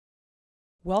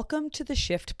Welcome to the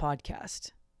Shift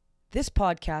podcast. This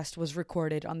podcast was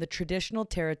recorded on the traditional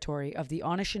territory of the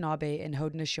Anishinaabe and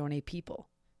Haudenosaunee people.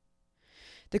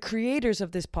 The creators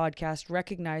of this podcast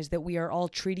recognize that we are all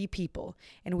treaty people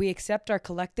and we accept our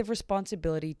collective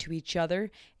responsibility to each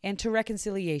other and to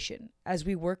reconciliation as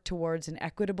we work towards an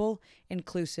equitable,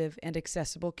 inclusive, and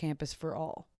accessible campus for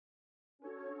all.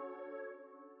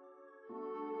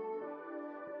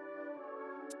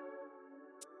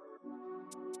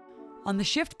 On the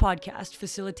Shift podcast,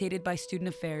 facilitated by Student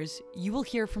Affairs, you will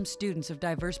hear from students of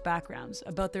diverse backgrounds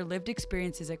about their lived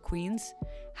experiences at Queen's,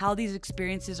 how these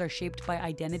experiences are shaped by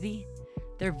identity,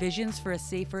 their visions for a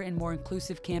safer and more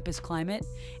inclusive campus climate,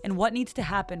 and what needs to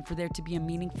happen for there to be a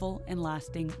meaningful and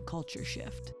lasting culture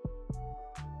shift.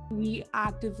 We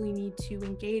actively need to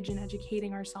engage in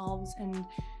educating ourselves and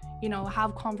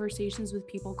have conversations with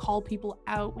people, call people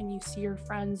out when you see your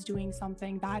friends doing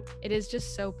something that it is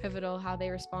just so pivotal how they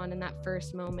respond in that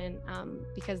first moment,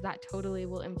 because that totally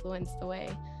will influence the way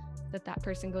that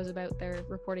person goes about their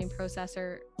reporting process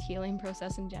or healing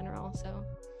process in general. So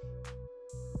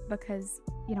because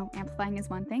amplifying is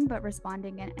one thing, but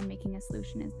responding and making a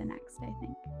solution is the next. I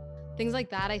think things like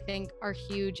that I think are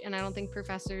huge, and I don't think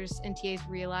professors and TAs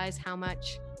realize how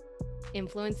much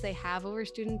influence they have over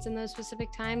students in those specific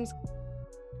times.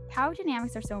 Power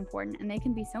dynamics are so important, and they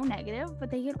can be so negative, but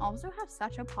they can also have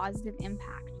such a positive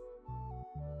impact.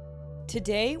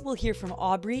 Today, we'll hear from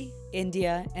Aubrey,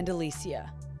 India, and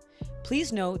Alicia.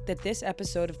 Please note that this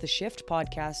episode of the Shift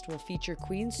podcast will feature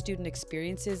Queen's student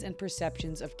experiences and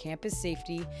perceptions of campus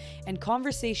safety and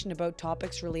conversation about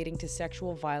topics relating to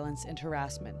sexual violence and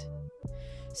harassment.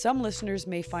 Some listeners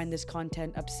may find this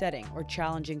content upsetting or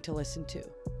challenging to listen to.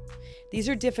 These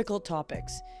are difficult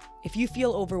topics. If you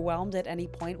feel overwhelmed at any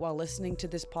point while listening to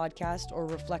this podcast or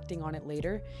reflecting on it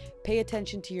later, pay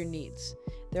attention to your needs.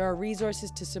 There are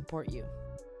resources to support you.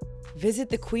 Visit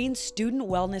the Queen's Student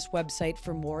Wellness website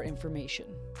for more information.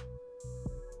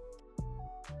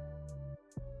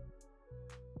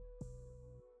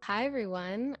 Hi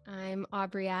everyone, I'm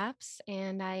Aubrey Apps,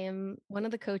 and I am one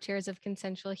of the co-chairs of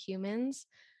Consensual Humans.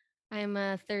 I'm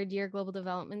a third year global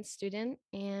development student,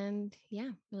 and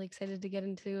really excited to get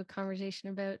into a conversation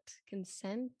about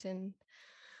consent and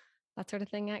that sort of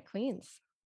thing at Queen's.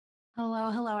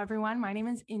 Hello, everyone. My name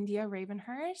is India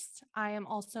Ravenhurst. I am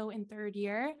also in third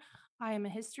year. I am a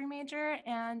history major,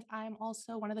 and I'm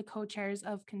also one of the co-chairs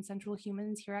of Consensual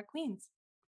Humans here at Queen's.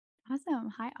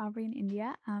 Awesome. Hi, Aubrey and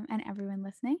India, and everyone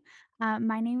listening.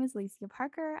 My name is Alicia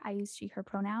Parker. I use she, her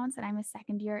pronouns, and I'm a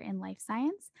second year in life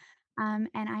science. And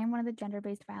I am one of the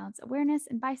gender-based violence awareness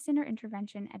and bystander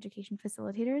intervention education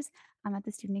facilitators at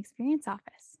the Student Experience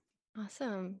Office.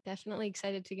 Awesome. Definitely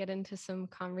excited to get into some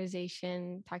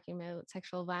conversation talking about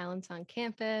sexual violence on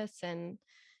campus and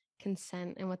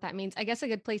consent and what that means. I guess a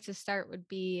good place to start would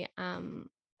be,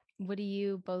 what do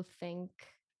you both think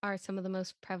are some of the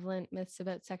most prevalent myths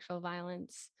about sexual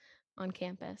violence on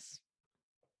campus?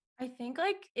 I think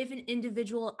if an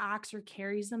individual acts or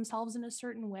carries themselves in a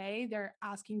certain way, they're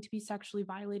asking to be sexually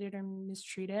violated or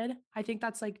mistreated. I think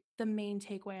that's the main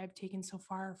takeaway I've taken so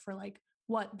far for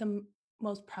what the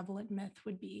most prevalent myth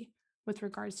would be with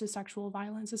regards to sexual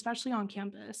violence, especially on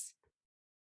campus.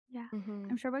 Yeah,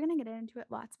 I'm sure we're going to get into it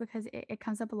lots because it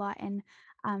comes up a lot in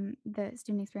the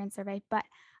student experience survey. But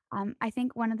I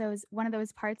think one of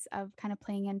those parts of kind of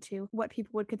playing into what people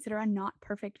would consider a not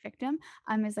perfect victim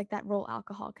is that role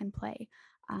alcohol can play,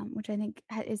 which I think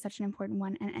is such an important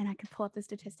one. And I could pull up the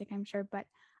statistic, I'm sure, but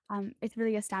it's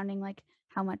really astounding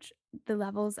how much the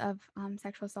levels of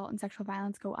sexual assault and sexual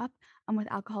violence go up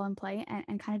with alcohol in play,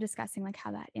 and kind of discussing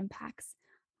how that impacts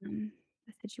the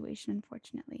situation,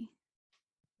 unfortunately.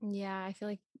 Yeah, I feel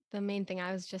like the main thing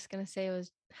I was just going to say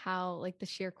was how the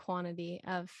sheer quantity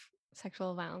of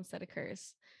sexual violence that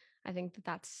occurs. I think that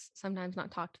that's sometimes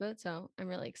not talked about. So I'm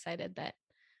really excited that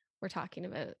we're talking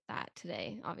about that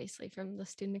today, obviously from the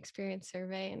student experience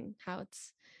survey and how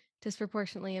it's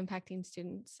disproportionately impacting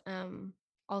students.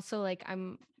 Also,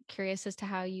 I'm curious as to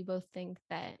how you both think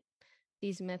that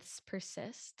these myths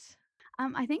persist.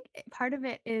 I think part of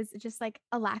it is just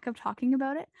a lack of talking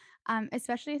about it,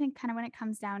 especially I think kind of when it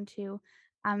comes down to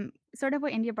sort of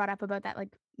what India brought up about that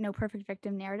no perfect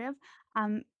victim narrative.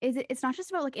 It's not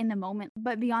just about in the moment,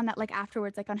 but beyond that,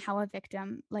 afterwards, on how a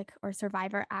victim or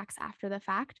survivor acts after the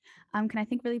fact, can I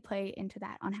think really play into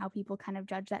that on how people kind of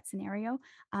judge that scenario.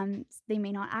 They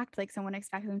may not act like someone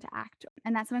expects them to act,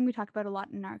 and that's something we talk about a lot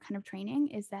in our kind of training.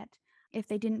 Is that if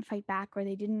they didn't fight back or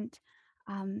they didn't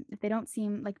if they don't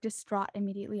seem distraught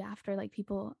immediately after,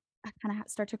 people kind of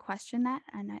start to question that,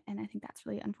 and I think that's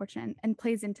really unfortunate and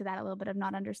plays into that a little bit of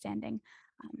not understanding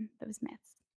those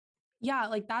myths. Yeah,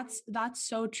 like that's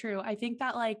so true. I think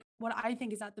that like what I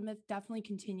think is that the myth definitely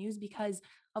continues because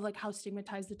of like how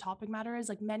stigmatized the topic matter is.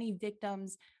 Like many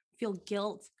victims feel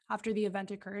guilt after the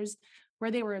event occurs where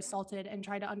they were assaulted and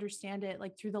try to understand it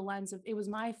like through the lens of it was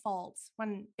my fault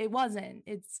when it wasn't.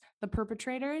 It's the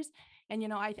perpetrators. And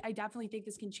I definitely think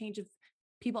this can change if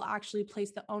people actually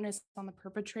place the onus on the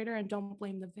perpetrator and don't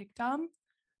blame the victim.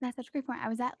 That's such a great point. I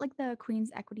was at like the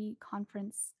Queen's Equity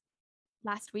Conference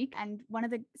last week, and one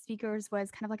of the speakers was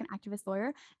kind of like an activist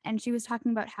lawyer, and she was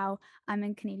talking about how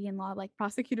in Canadian law, like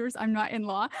prosecutors, I'm not in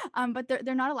law, but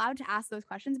they're not allowed to ask those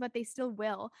questions, but they still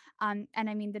will. And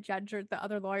I mean, the judge or the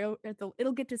other lawyer,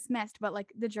 it'll get dismissed, but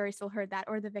like the jury still heard that,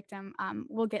 or the victim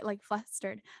will get like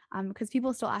flustered because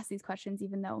people still ask these questions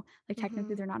even though like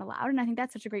technically they're not allowed. And I think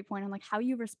that's such a great point on like how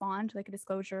you respond to like a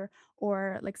disclosure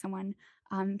or like someone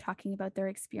talking about their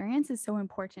experience is so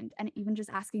important. And even just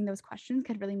asking those questions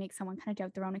could really make someone kind of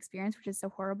doubt their own experience, which is so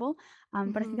horrible.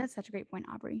 But I think that's such a great point,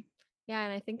 Aubrey. Yeah.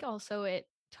 And I think also it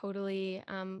totally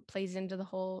plays into the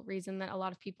whole reason that a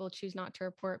lot of people choose not to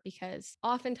report, because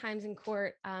oftentimes in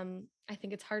court, I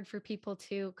think it's hard for people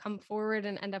to come forward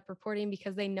and end up reporting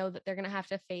because they know that they're going to have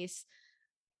to face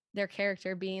their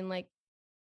character being like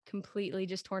completely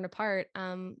just torn apart,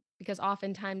 because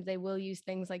oftentimes they will use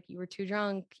things like you were too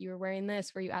drunk, you were wearing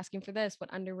this, were you asking for this,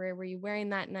 what underwear were you wearing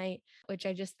that night, which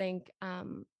I just think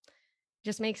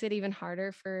just makes it even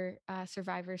harder for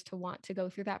survivors to want to go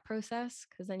through that process,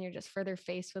 because then you're just further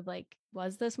faced with like,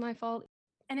 was this my fault?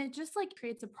 And it just like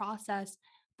creates a process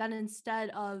that instead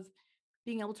of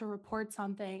being able to report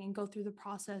something and go through the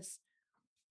process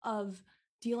of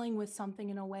dealing with something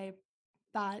in a way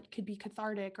that could be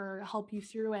cathartic or help you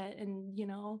through it, and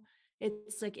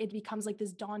it's like it becomes like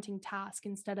this daunting task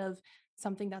instead of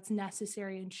something that's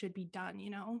necessary and should be done.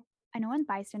 I know in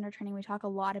bystander training, we talk a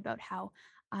lot about how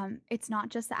it's not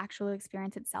just the actual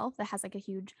experience itself that has like a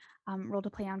huge role to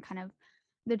play on kind of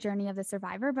the journey of the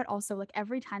survivor, but also like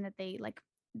every time that they like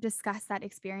discuss that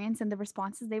experience and the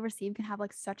responses they receive can have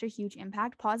like such a huge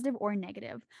impact, positive or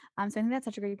negative. So I think that's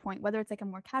such a great point, whether it's like a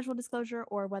more casual disclosure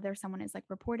or whether someone is like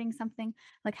reporting something,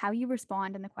 like how you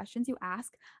respond and the questions you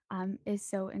ask is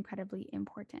so incredibly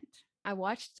important. I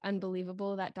watched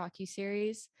Unbelievable, that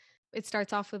docu-series. It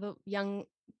starts off with a young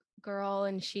girl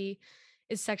and she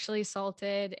is sexually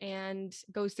assaulted and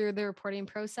goes through the reporting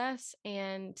process,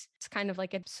 and it's kind of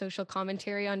like a social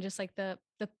commentary on just like the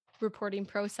reporting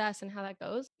process and how that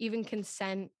goes. Even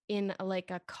consent in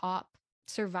like a cop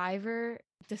survivor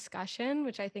discussion,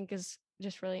 which I think is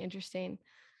just really interesting.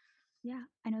 Yeah,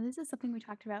 I know this is something we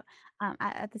talked about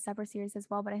at the Supper series as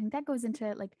well, but I think that goes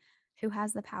into like who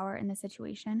has the power in the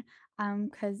situation.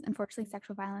 Because unfortunately,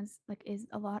 sexual violence like is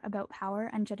a lot about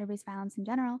power and gender-based violence in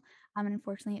general. And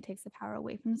unfortunately, it takes the power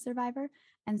away from the survivor.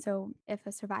 And so, if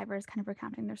a survivor is kind of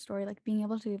recounting their story, like being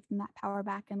able to give them that power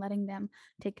back and letting them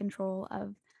take control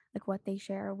of like what they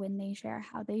share, when they share,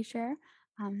 how they share,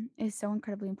 is so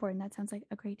incredibly important. That sounds like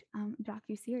a great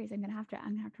docu series. I'm gonna have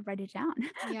to write it down.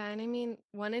 Yeah, and I mean,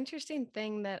 one interesting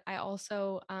thing that I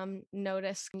also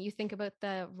noticed, when you think about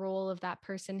the role of that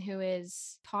person who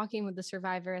is talking with the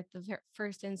survivor at the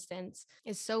first instance,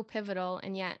 is so pivotal,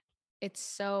 and yet it's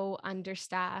so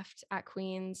understaffed at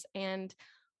Queens, and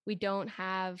we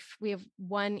have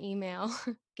one email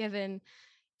given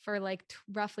for like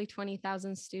roughly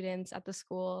 20,000 students at the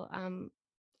school.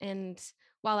 And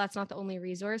while that's not the only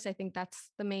resource, I think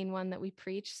that's the main one that we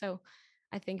preach. So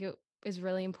I think it is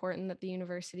really important that the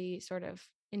university sort of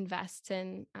invests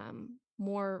in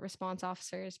more response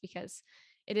officers, because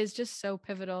it is just so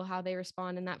pivotal how they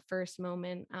respond in that first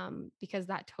moment, because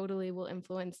that totally will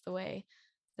influence the way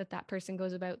that that person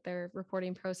goes about their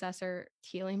reporting process or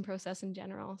healing process in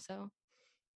general. So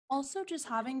Also, just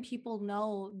having people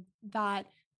know that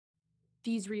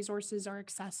these resources are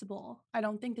accessible. I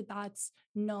don't think that that's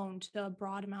known to a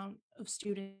broad amount of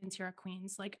students here at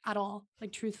Queens, like at all.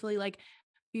 Like, truthfully, like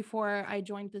before I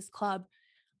joined this club,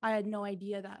 I had no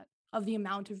idea that of the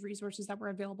amount of resources that were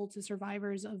available to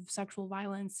survivors of sexual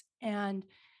violence. And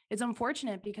it's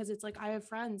unfortunate because it's like I have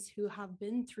friends who have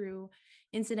been through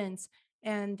incidents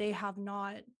and they have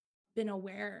not been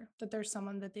aware that there's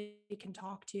someone that they can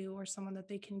talk to or someone that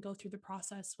they can go through the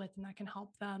process with and that can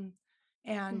help them.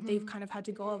 And they've kind of had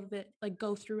to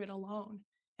go through it alone.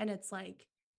 And it's like,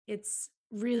 it's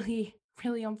really,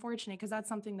 really unfortunate because that's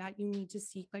something that you need to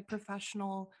seek like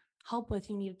professional help with.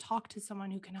 You need to talk to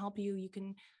someone who can help you.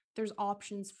 There's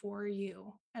options for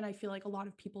you. And I feel like a lot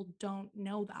of people don't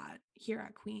know that here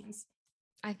at Queens.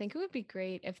 I think it would be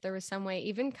great if there was some way,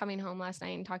 even coming home last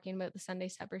night and talking about the Sunday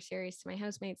Supper series to my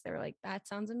housemates, they were like, that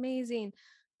sounds amazing.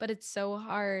 but it's so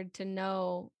hard to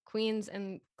know. Queens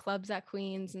and clubs at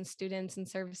Queens and students and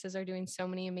services are doing so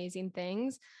many amazing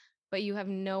things, but you have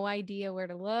no idea where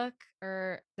to look,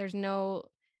 or there's no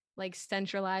like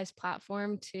centralized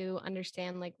platform to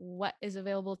understand like what is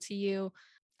available to you.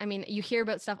 I mean, you hear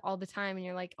about stuff all the time and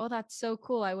you're like, oh, that's so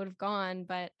cool, I would have gone,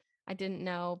 but I didn't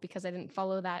know because I didn't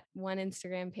follow that one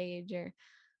Instagram page or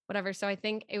whatever. So I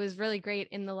think it was really great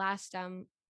in the last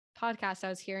podcast I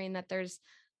was hearing that there's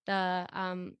the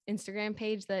Instagram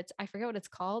page that I forget what it's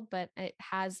called, but it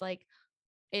has like,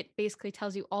 it basically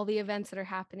tells you all the events that are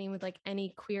happening with like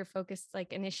any queer focused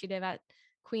like initiative at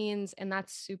Queens. And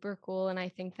that's super cool. And I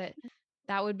think that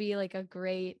that would be like a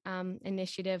great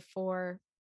initiative for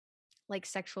like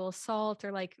sexual assault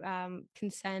or like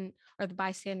consent or the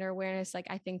bystander awareness. Like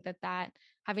I think that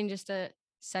having just a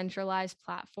centralized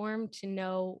platform to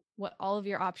know what all of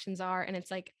your options are, and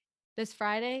it's like this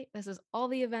Friday, this is all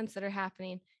the events that are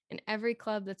happening in every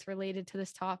club that's related to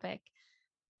this topic.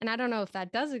 And I don't know if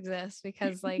that does exist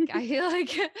because like I feel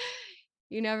like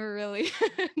you never really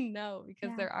know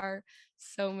because Yeah. there are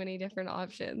so many different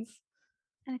options.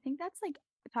 And I think that's like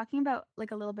talking about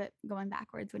like a little bit going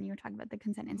backwards when you were talking about the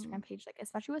consent Instagram page, like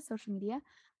especially with social media,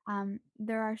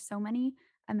 there are so many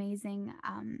amazing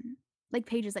like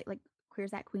pages like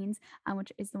Queers at Queens,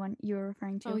 which is the one you were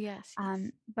referring to. Oh yes,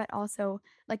 yes. But also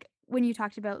like when you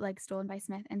talked about like Stolen by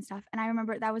Smith and stuff, and I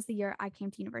remember that was the year I came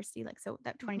to university, like so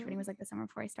that 2020 was like the summer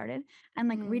before I started, and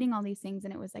like reading all these things,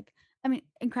 and it was like, I mean,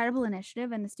 incredible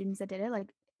initiative, and the students that did it, like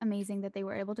amazing that they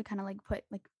were able to kind of like put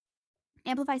like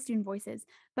amplify student voices,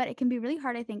 but it can be really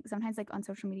hard, I think, sometimes, like, on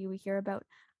social media, we hear about,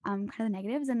 kind of the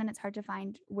negatives, and then it's hard to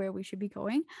find where we should be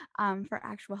going, for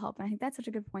actual help, and I think that's such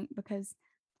a good point because,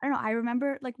 I don't know, I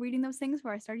remember, like, reading those things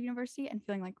where I started university and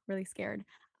feeling, like, really scared,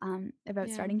 about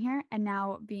Yeah. starting here, and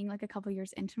now being, like, a couple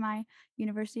years into my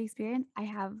university experience, I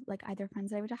have, like, either friends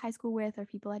that I went to high school with or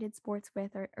people I did sports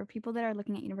with or people that are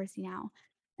looking at university now,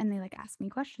 and they, like, ask me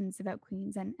questions about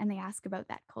Queens, and they ask about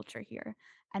that culture here,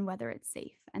 and whether it's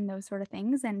safe and those sort of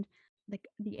things. And like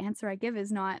the answer I give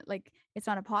is not like it's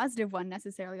not a positive one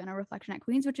necessarily on a reflection at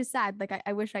Queens, which is sad. Like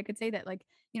I wish I could say that like,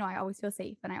 you know, I always feel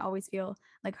safe and I always feel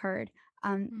like heard.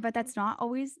 But that's not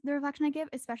always the reflection I give,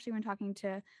 especially when talking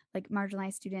to like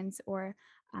marginalized students or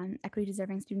equity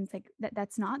deserving students. Like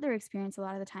that's not their experience a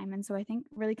lot of the time. And so I think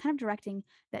really kind of directing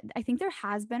that, I think there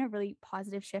has been a really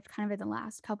positive shift kind of in the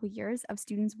last couple of years of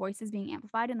students' voices being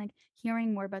amplified and like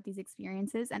hearing more about these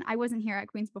experiences. And I wasn't here at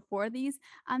Queens before these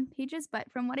pages,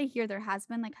 but from what I hear, there has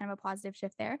been like kind of a positive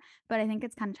shift there. But I think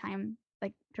it's kind of time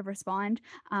like to respond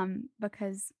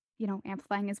because you know,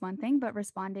 amplifying is one thing, but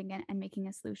responding and making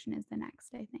a solution is the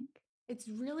next, I think. It's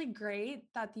really great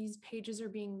that these pages are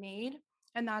being made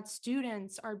and that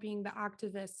students are being the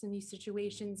activists in these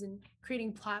situations and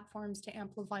creating platforms to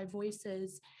amplify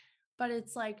voices. But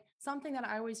it's like something that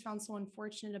I always found so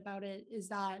unfortunate about it is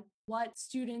that what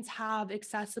students have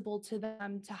accessible to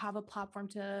them to have a platform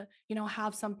to, you know,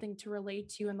 have something to relate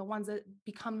to, and the ones that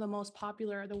become the most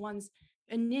popular are the ones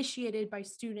initiated by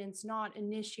students, not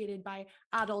initiated by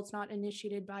adults, not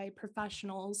initiated by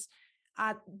professionals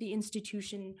at the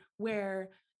institution where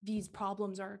these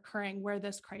problems are occurring, where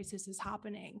this crisis is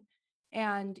happening.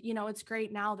 And, you know, it's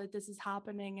great now that this is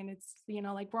happening. And it's, you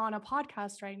know, like we're on a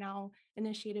podcast right now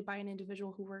initiated by an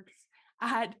individual who works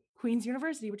at Queen's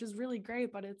University, which is really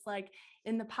great. But it's like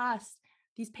in the past,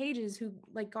 these pages who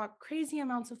like got crazy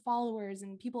amounts of followers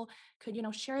and people could, you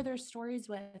know, share their stories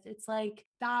with, it's like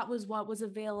that was what was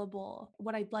available.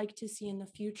 What I'd like to see in the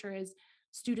future is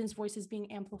students' voices being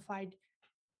amplified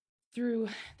through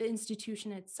the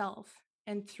institution itself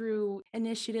and through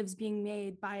initiatives being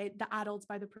made by the adults,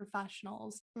 by the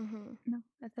professionals. No,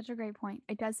 that's such a great point.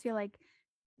 It does feel like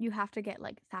you have to get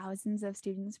like thousands of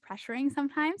students pressuring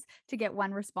sometimes to get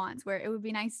one response, where it would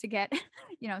be nice to get,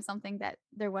 you know, something that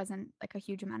there wasn't like a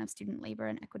huge amount of student labor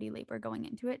and equity labor going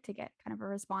into it to get kind of a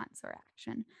response or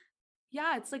action.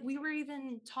 Yeah, it's like we were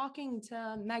even talking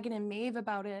to Megan and Maeve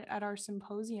about it at our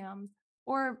symposium,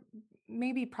 or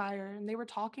maybe prior, and they were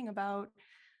talking about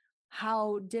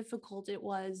how difficult it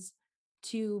was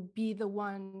to be the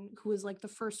one who was like the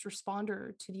first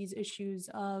responder to these issues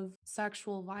of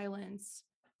sexual violence.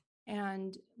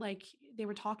 And like they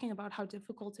were talking about how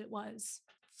difficult it was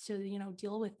to, you know,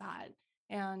 deal with that.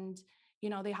 And, you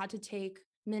know, they had to take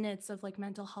minutes of like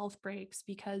mental health breaks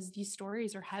because these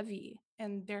stories are heavy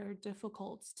and they're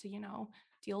difficult to, you know,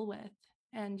 deal with.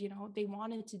 And, you know, they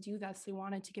wanted to do this, they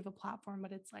wanted to give a platform,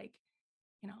 but it's like,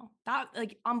 you know, that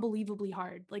like unbelievably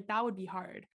hard. Like that would be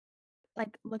hard.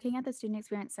 Like looking at the student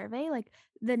experience survey, like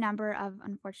the number of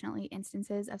unfortunately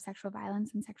instances of sexual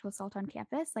violence and sexual assault on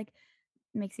campus, like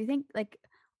makes you think like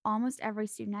almost every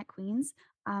student at Queen's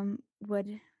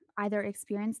would either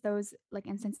experience those like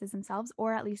instances themselves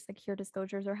or at least like hear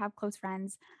disclosures or have close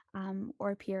friends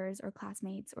or peers or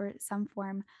classmates or some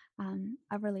form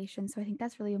of relation. So I think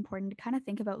that's really important to kind of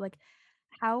think about like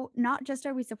how not just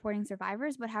are we supporting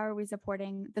survivors, but how are we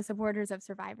supporting the supporters of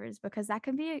survivors? Because that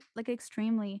can be like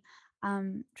extremely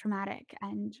traumatic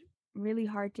and really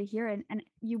hard to hear. And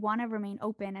you want to remain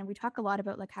open. And we talk a lot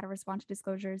about like how to respond to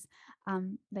disclosures,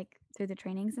 like through the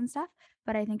trainings and stuff.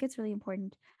 But I think it's really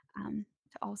important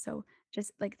to also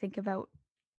just like think about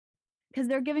because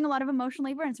they're giving a lot of emotional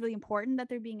labor and it's really important that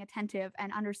they're being attentive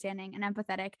and understanding and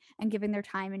empathetic and giving their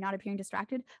time and not appearing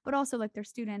distracted, but also like they're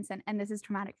students and this is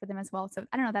traumatic for them as well. So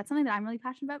I don't know, that's something that I'm really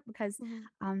passionate about because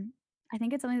I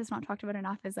think it's something that's not talked about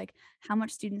enough is like how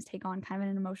much students take on kind of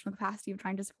an emotional capacity of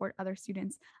trying to support other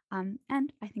students.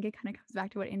 And I think it kind of comes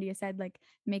back to what India said, like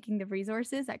making the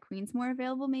resources at Queen's more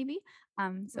available maybe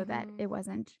so that it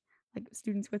wasn't like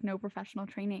students with no professional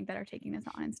training that are taking this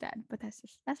on instead. But that's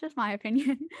just my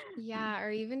opinion. Yeah,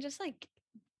 or even just like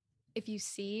if you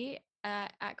see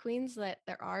at Queens that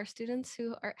there are students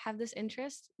who have this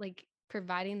interest, like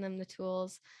providing them the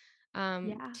tools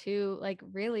Yeah. to like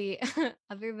really,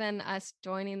 other than us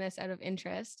joining this out of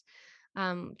interest,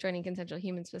 joining Consensual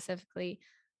Humans specifically,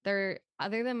 there,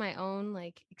 other than my own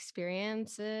like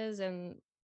experiences and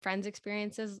friends'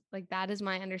 experiences, like that is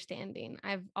my understanding.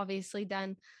 I've obviously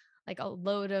done like a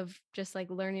load of just like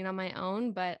learning on my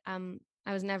own, but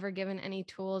I was never given any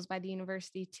tools by the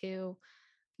university to,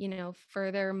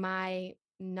 further my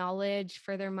knowledge,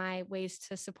 further my ways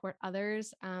to support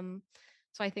others.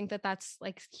 So I think that that's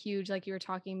like huge, like you were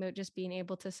talking about, just being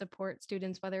able to support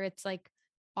students, whether it's like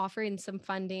offering some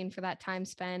funding for that time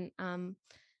spent,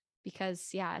 because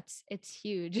yeah, it's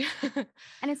huge.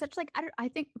 And it's such like I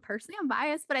think personally I'm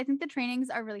biased, but I think the trainings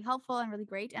are really helpful and really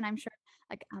great. And I'm sure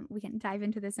like we can dive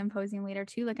into the symposium later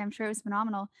too. Like I'm sure it was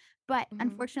phenomenal. But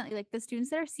unfortunately, like the students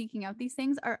that are seeking out these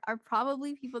things are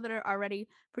probably people that are already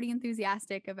pretty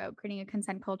enthusiastic about creating a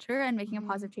consent culture and making a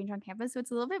positive change on campus. So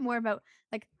it's a little bit more about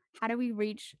like how do we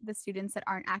reach the students that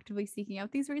aren't actively seeking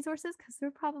out these resources? Because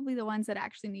they're probably the ones that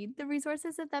actually need the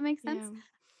resources, if that makes sense. Yeah.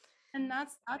 And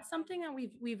that's something that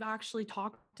we've actually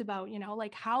talked about,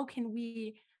 like how can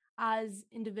we as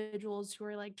individuals who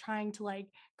are like trying to like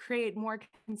create more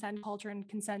consent culture and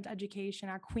consent education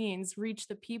at Queens reach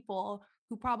the people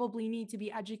who probably need to be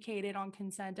educated on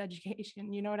consent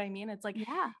education. You know what I mean?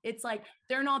 Yeah. It's like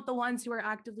they're not the ones who are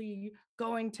actively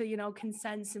going to,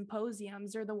 consent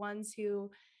symposiums. They're the ones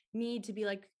who need to be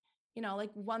like,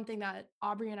 like one thing that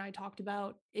Aubrey and I talked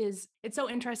about is it's so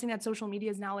interesting that social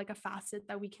media is now like a facet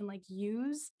that we can like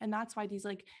use. And that's why these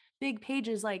like big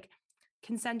pages like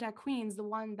Consent at Queens, the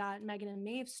one that Megan and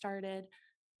Maeve started,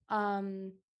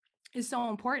 is so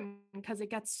important because it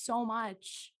gets so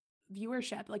much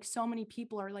viewership. Like so many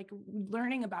people are like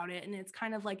learning about it. And it's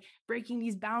kind of like breaking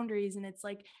these boundaries and it's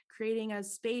like creating a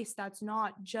space that's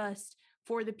not just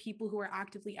for the people who are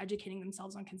actively educating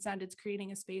themselves on consent. It's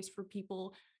creating a space for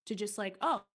people to just like,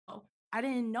 oh, I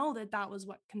didn't know that that was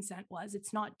what consent was.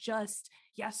 It's not just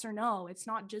yes or no. It's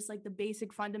not just like the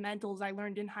basic fundamentals I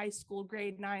learned in high school,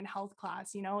 grade 9 health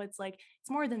class. It's like, it's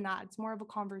more than that. It's more of a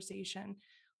conversation,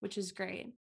 which is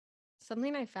great.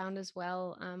 Something I found as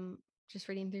well, just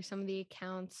reading through some of the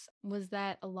accounts, was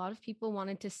that a lot of people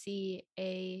wanted to see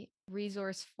a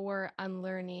resource for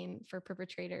unlearning for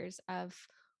perpetrators of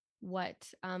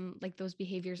what like those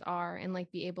behaviors are and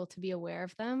like be able to be aware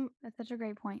of them. That's such a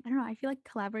great point. I don't know. I feel like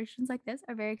collaborations like this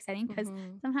are very exciting because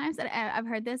sometimes I've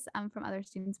heard this from other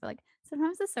students, but like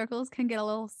sometimes the circles can get a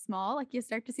little small. Like you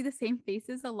start to see the same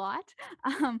faces a lot,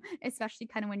 especially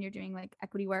kind of when you're doing like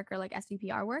equity work or like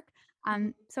SVPR work.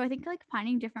 So I think like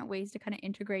finding different ways to kind of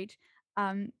integrate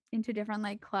into different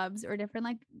like clubs or different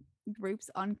like groups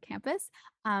on campus.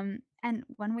 And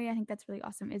one way I think that's really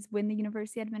awesome is when the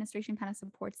university administration kind of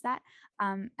supports that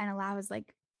and allows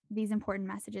like these important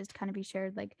messages to kind of be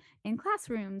shared like in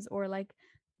classrooms or like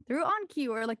through on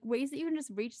cue or like ways that you can just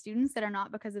reach students that are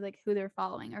not because of like who they're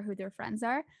following or who their friends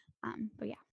are. But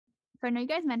yeah. So I know you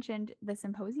guys mentioned the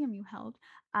symposium you held.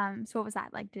 So what was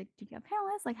that like? Did you have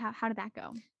panelists? Like how did that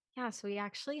go? Yeah, so we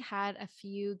actually had a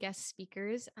few guest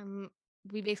speakers.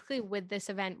 We basically, with this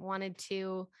event, wanted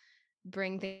to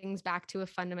bring things back to a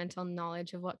fundamental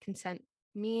knowledge of what consent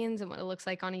means and what it looks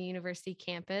like on a university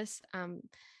campus,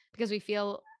 because we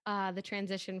feel the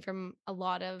transition from a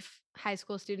lot of high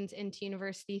school students into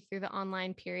university through the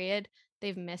online period,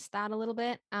 they've missed that a little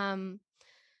bit.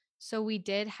 So we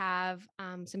did have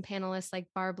some panelists like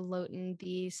Barb Lotan,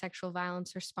 the sexual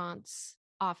violence response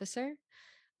officer,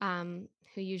 who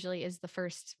usually is the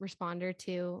first responder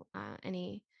to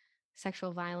any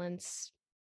sexual violence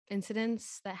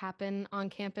incidents that happen on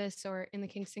campus or in the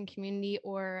Kingston community,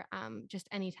 or just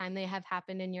anytime they have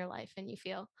happened in your life and you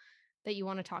feel that you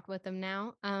want to talk about them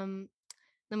now.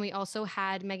 Then we also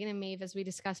had Megan and Maeve, as we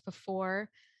discussed before,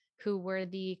 who were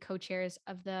the co-chairs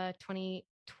of the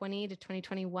 2020 to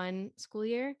 2021 school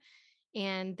year.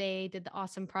 And they did the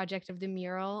awesome project of the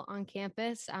mural on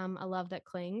campus, A Love That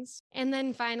Clings. And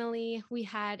then finally, we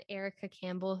had Erica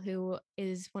Campbell, who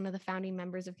is one of the founding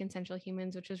members of Consensual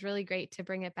Humans, which was really great to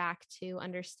bring it back to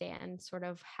understand sort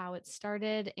of how it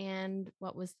started and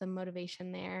what was the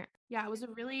motivation there. Yeah, it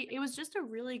was just a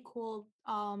really cool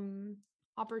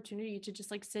opportunity to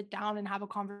just like sit down and have a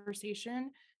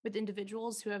conversation with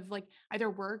individuals who have like either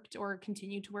worked or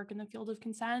continue to work in the field of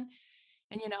consent.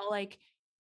 And like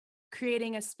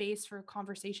creating a space for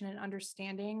conversation and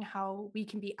understanding how we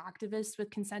can be activists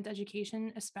with consent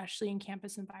education, especially in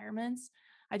campus environments.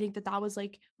 I think that was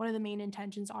like one of the main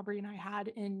intentions Aubrey and I had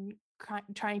in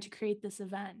trying to create this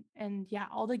event. And yeah,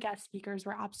 all the guest speakers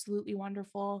were absolutely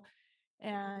wonderful.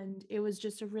 And it was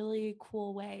just a really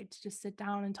cool way to just sit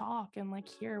down and talk and like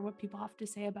hear what people have to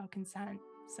say about consent.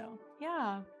 So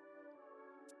yeah.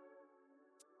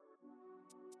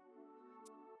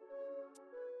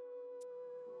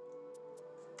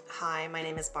 Hi, my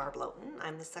name is Barb Lotan.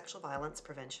 I'm the Sexual Violence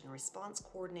Prevention Response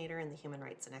Coordinator in the Human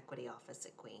Rights and Equity Office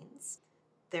at Queen's.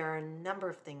 There are a number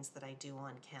of things that I do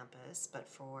on campus, but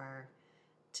for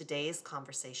today's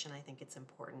conversation, I think it's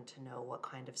important to know what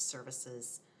kind of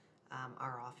services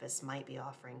our office might be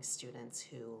offering students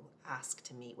who ask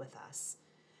to meet with us.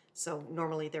 So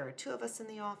normally there are two of us in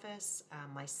the office,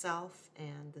 myself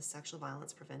and the Sexual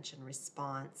Violence Prevention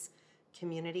Response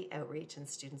Community Outreach and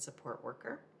Student Support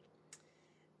Worker.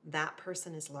 That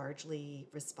person is largely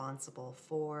responsible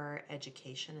for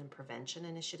education and prevention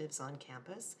initiatives on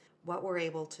campus. What we're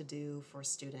able to do for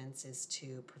students is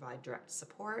to provide direct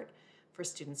support for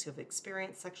students who have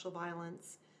experienced sexual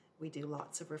violence. We do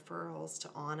lots of referrals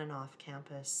to on and off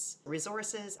campus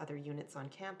resources, other units on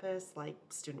campus like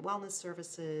student wellness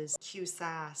services,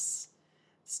 QSAS,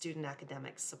 student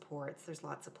academic supports. There's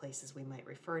lots of places we might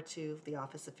refer to, the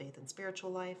Office of Faith and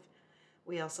Spiritual Life.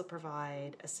 We also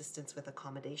provide assistance with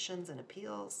accommodations and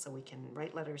appeals, so we can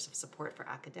write letters of support for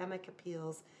academic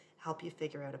appeals, help you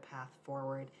figure out a path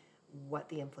forward, what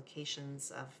the implications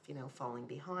of, falling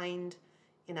behind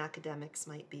in academics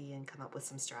might be, and come up with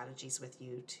some strategies with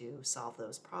you to solve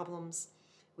those problems.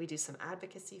 We do some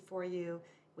advocacy for you.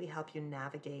 We help you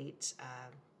navigate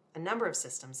a number of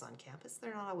systems on campus.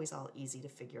 They're not always all easy to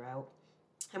figure out.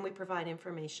 And we provide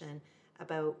information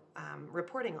about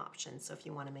reporting options. So if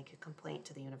you want to make a complaint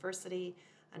to the university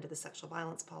under the sexual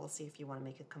violence policy, if you want to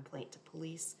make a complaint to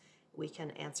police, we can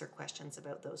answer questions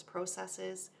about those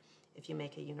processes. If you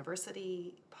make a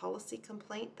university policy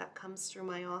complaint, that comes through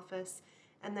my office,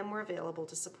 and then we're available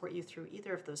to support you through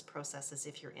either of those processes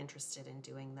if you're interested in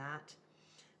doing that.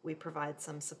 We provide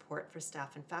some support for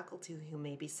staff and faculty who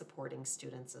may be supporting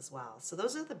students as well. So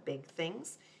those are the big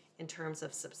things in terms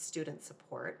of student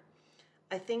support.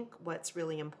 I think what's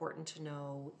really important to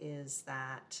know is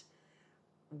that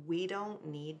we don't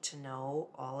need to know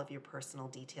all of your personal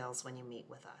details when you meet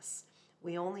with us.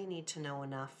 We only need to know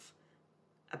enough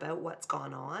about what's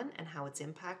gone on and how it's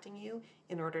impacting you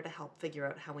in order to help figure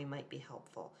out how we might be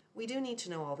helpful. We do need to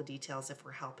know all the details if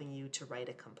we're helping you to write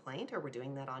a complaint or we're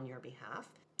doing that on your behalf.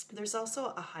 There's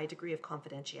also a high degree of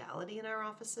confidentiality in our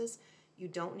offices. You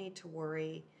don't need to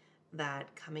worry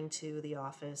that coming to the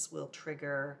office will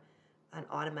trigger an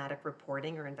automatic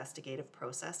reporting or investigative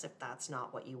process if that's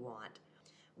not what you want.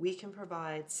 We can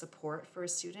provide support for a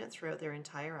student throughout their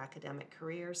entire academic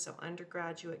career, so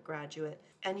undergraduate, graduate,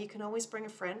 and you can always bring a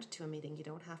friend to a meeting. You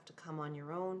don't have to come on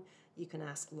your own. You can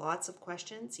ask lots of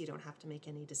questions. You don't have to make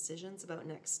any decisions about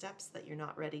next steps that you're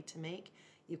not ready to make.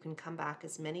 You can come back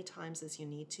as many times as you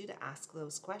need to ask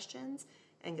those questions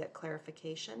and get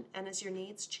clarification. And as your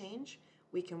needs change,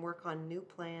 we can work on new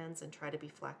plans and try to be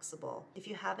flexible. If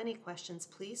you have any questions,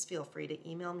 please feel free to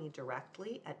email me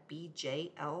directly at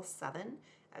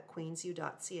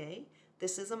bjl7@queensu.ca.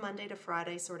 This is a Monday to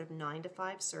Friday sort of 9 to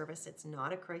 5 service. It's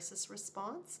not a crisis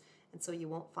response, and so you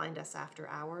won't find us after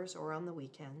hours or on the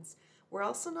weekends. We're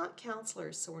also not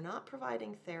counselors, so we're not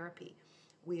providing therapy.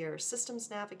 We are systems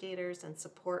navigators and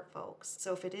support folks.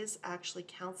 So if it is actually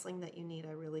counseling that you need,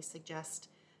 I really suggest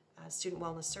student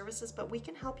wellness services, but we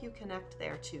can help you connect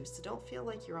there too. So don't feel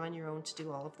like you're on your own to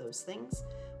do all of those things.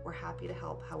 We're happy to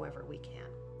help however we can.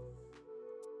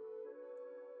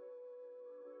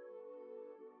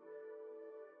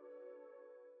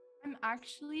 I'm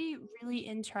actually really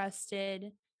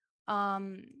interested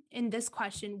in this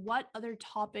question, what other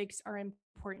topics are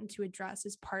important to address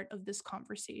as part of this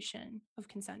conversation of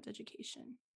consent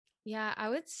education? Yeah, I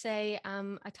would say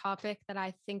a topic that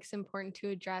I think is important to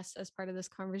address as part of this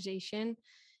conversation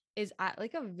is at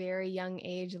like a very young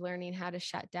age learning how to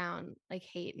shut down like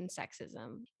hate and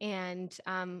sexism, and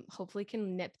hopefully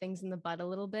can nip things in the bud a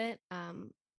little bit,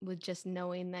 with just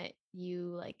knowing that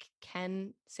you like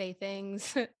can say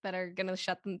things that are going to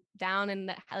shut them down, and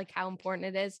that like how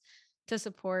important it is to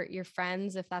support your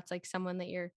friends if that's like someone that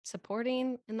you're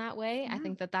supporting in that way. I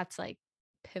think that that's like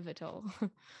pivotal.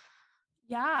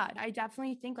 Yeah, I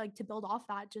definitely think like to build off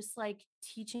that, just like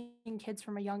teaching kids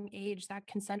from a young age that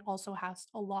consent also has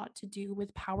a lot to do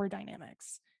with power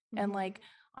dynamics and like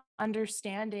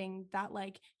understanding that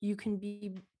like you can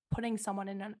be putting someone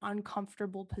in an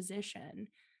uncomfortable position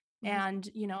and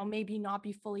maybe not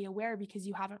be fully aware because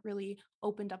you haven't really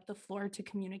opened up the floor to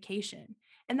communication.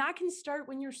 And that can start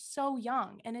when you're so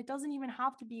young, and it doesn't even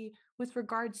have to be with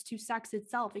regards to sex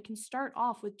itself. It can start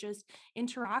off with just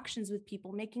interactions with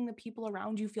people, making the people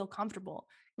around you feel comfortable,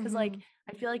 because like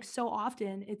I feel like so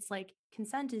often it's like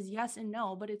consent is yes and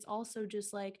no, but it's also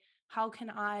just like, how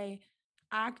can I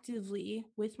actively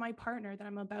with my partner that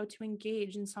I'm about to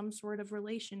engage in some sort of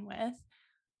relation with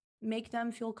make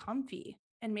them feel comfy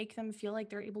and make them feel like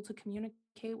they're able to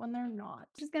communicate when they're not.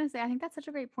 Just gonna say, I think that's such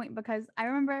a great point because I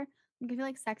remember, like, I feel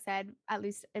like sex ed, at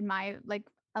least in my like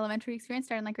elementary experience,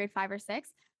 started in like grade 5 or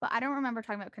 6. But I don't remember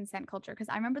talking about consent culture because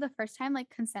I remember the first time like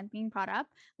consent being brought up,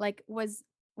 like, was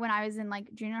when I was in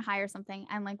like junior high or something,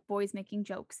 and like boys making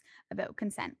jokes about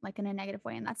consent, like in a negative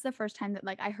way. And that's the first time that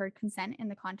like I heard consent in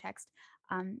the context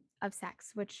of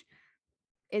sex, which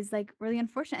is like really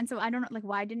unfortunate. And so I don't know, like,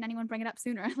 why didn't anyone bring it up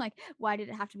sooner? Like, why did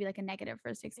it have to be like a negative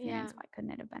first experience? Yeah. Why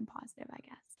couldn't it have been positive, I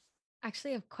guess?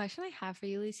 Actually, a question I have for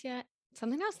you, Alicia,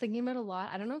 something I was thinking about a lot.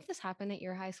 I don't know if this happened at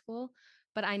your high school,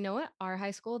 but I know at our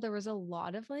high school, there was a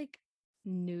lot of like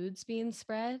nudes being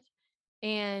spread,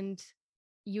 and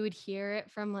you would hear it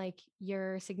from like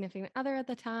your significant other at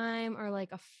the time, or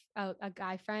like a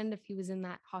guy friend if he was in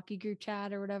that hockey group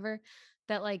chat or whatever,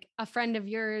 that like a friend of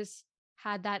yours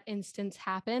had that instance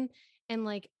happen. And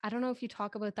like, I don't know if you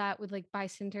talk about that with like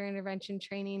bystander intervention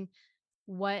training,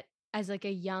 what as like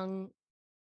a young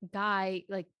guy,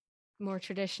 like more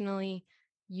traditionally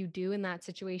you do in that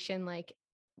situation, like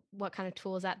what kind of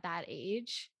tools at that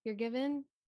age you're given.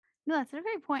 No, that's a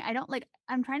great point. I don't like,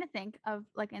 I'm trying to think of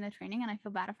like in the training, and I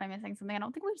feel bad if I'm missing something. I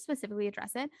don't think we specifically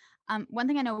address it. One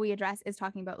thing I know we address is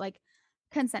talking about like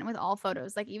consent with all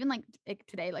photos. Like even like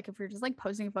today, like if you're just like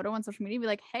posting a photo on social media, be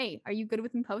like, hey, are you good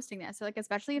with me posting this? Or like,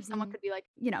 especially if someone could be like,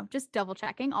 just double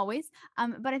checking always.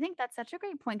 But I think that's such a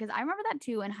great point because I remember that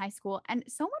too in high school, and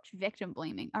so much victim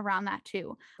blaming around that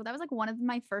too. So that was like one of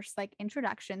my first like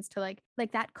introductions to like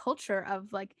that culture of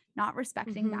like not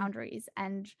respecting boundaries,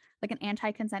 and like an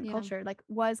anti-consent Yeah. culture like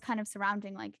was kind of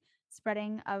surrounding like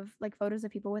spreading of like photos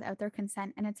of people without their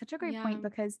consent. And it's such a great Yeah. point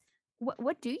because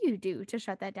what do you do to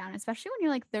shut that down, especially when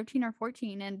you're like 13 or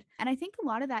 14? And I think a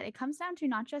lot of that, it comes down to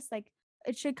not just like,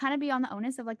 it should kind of be on the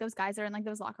onus of like those guys that are in like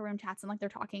those locker room chats and like they're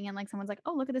talking and like someone's like,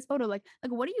 oh, look at this photo, like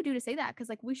what do you do to say that? Because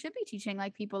like we should be teaching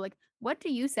like people like, what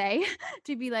do you say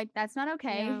to be like, that's not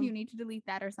okay, Yeah. you need to delete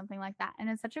that or something like that. And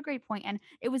it's such a great point, and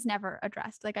it was never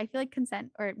addressed. Like I feel like consent,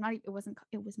 or not, it was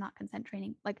not consent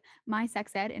training. Like my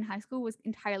sex ed in high school was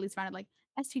entirely surrounded like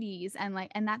STDs and like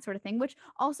and that sort of thing, which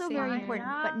also Same very here. important,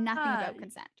 but nothing about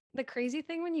consent. The crazy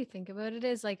thing when you think about it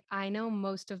is like, I know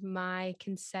most of my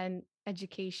consent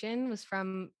education was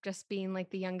from just being like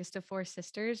the youngest of 4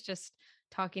 sisters, just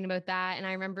talking about that. And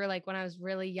I remember like when I was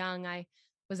really young, I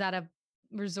was at a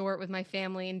resort with my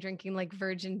family and drinking like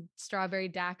virgin strawberry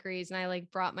daiquiris. And I like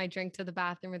brought my drink to the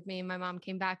bathroom with me. And my mom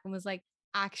came back and was like,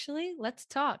 actually, let's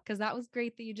talk. Cause that was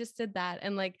great that you just did that.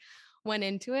 And like went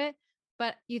into it.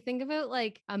 But you think about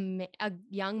like a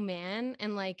young man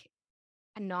and like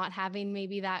not having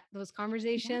maybe those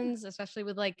conversations, especially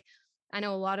with like, I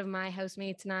know a lot of my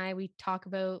housemates and we talk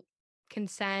about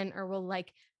consent, or we'll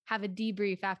like have a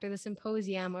debrief after the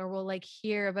symposium, or we'll like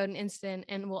hear about an incident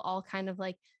and we'll all kind of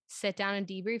like sit down and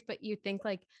debrief. But you think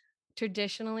like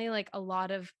traditionally, like a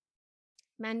lot of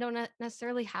men don't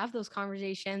necessarily have those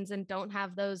conversations and don't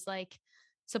have those like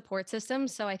support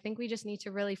systems. So I think we just need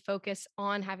to really focus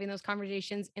on having those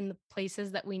conversations in the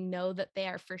places that we know that they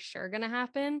are for sure going to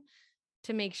happen,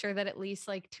 to make sure that at least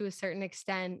like to a certain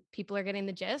extent people are getting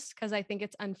the gist, because I think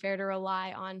it's unfair to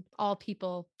rely on all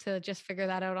people to just figure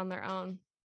that out on their own.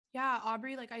 Yeah,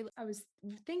 Aubrey, like I was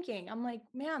thinking, I'm like,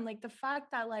 man, like the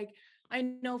fact that like I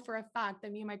know for a fact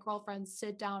that me and my girlfriends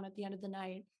sit down at the end of the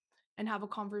night and have a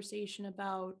conversation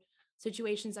about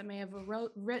situations that may have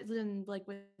arisen like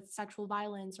with sexual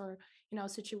violence, or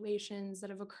situations that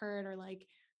have occurred, or like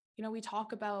we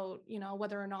talk about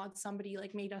whether or not somebody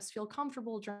like made us feel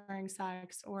comfortable during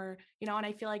sex, or and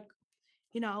I feel like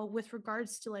with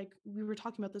regards to, like, we were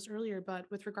talking about this earlier, but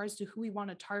with regards to who we want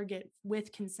to target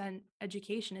with consent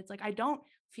education, it's like I don't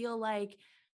feel like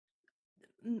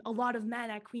a lot of men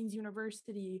at Queen's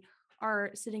University are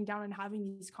sitting down and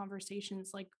having these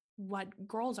conversations like what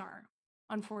girls are,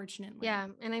 unfortunately. Yeah.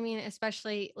 And I mean,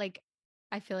 especially like,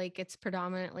 I feel like it's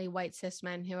predominantly white cis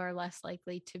men who are less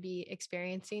likely to be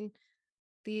experiencing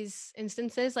these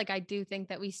instances. Like, I do think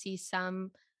that we see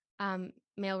some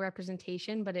male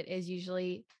representation, but it is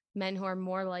usually men who are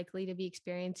more likely to be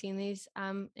experiencing these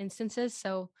instances.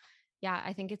 So, yeah,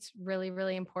 I think it's really,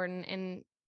 really important. And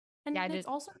And yeah, it's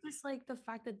also just like the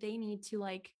fact that they need to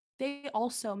like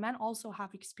men also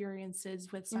have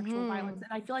experiences with sexual violence.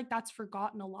 And I feel like that's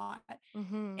forgotten a lot.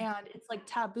 And it's like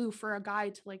taboo for a guy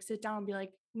to like sit down and be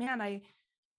like, man, I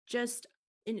just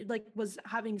like was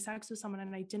having sex with someone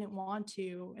and I didn't want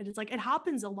to. And it's like it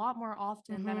happens a lot more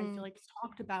often than I feel like it's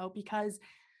talked about, because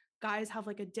guys have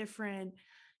like a different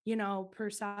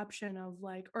perception of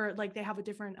like, or like they have a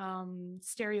different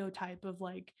stereotype of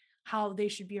like how they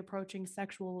should be approaching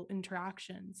sexual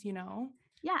interactions.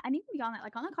 Yeah, and even beyond that,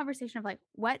 like on the conversation of like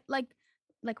what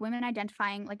like women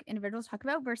identifying like individuals talk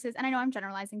about versus, and I know I'm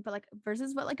generalizing, but like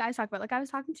versus what like guys talk about. Like I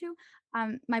was talking to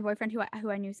my boyfriend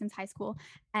who I knew since high school,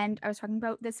 and I was talking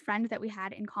about this friend that we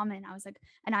had in common. And I was like,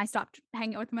 and I stopped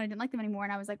hanging out with them and I didn't like them anymore.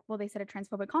 And I was like, well, they said a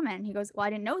transphobic comment. And he goes, well,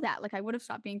 I didn't know that. Like I would have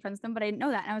stopped being friends with them, but I didn't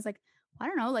know that. And I was like, well, I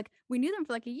don't know. Like we knew them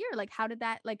for like a year. Like how did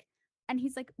that like, and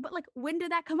he's like, but like, when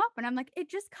did that come up? And I'm like, it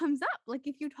just comes up. Like,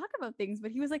 if you talk about things,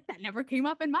 but he was like, that never came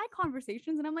up in my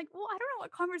conversations. And I'm like, well, I don't know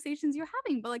what conversations you're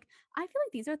having, but like, I feel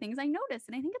like these are things I notice.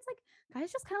 And I think it's like,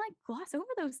 guys just kind of like gloss over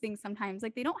those things sometimes.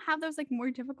 Like, they don't have those like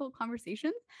more difficult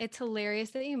conversations. It's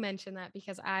hilarious that you mentioned that,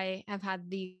 because I have had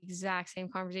the exact same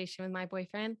conversation with my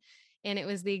boyfriend, and it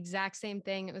was the exact same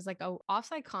thing. It was like a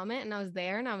offside comment, and I was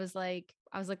there and I was like,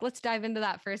 let's dive into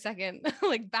that for a second,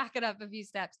 like back it up a few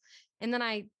steps. And then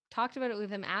I talked about it with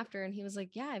him after, and he was like,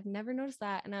 yeah, I've never noticed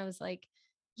that. And I was like,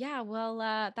 yeah, well,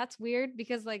 that's weird,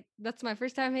 because like that's my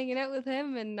first time hanging out with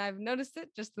him, and I've noticed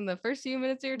it just in the first few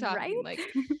minutes you're talking. Right? Like,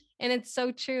 and it's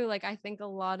so true. Like, I think a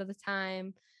lot of the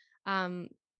time,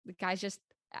 the guys just,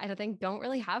 I don't think, don't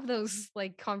really have those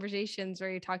like conversations where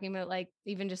you're talking about like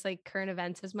even just like current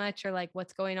events as much, or like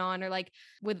what's going on, or like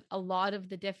with a lot of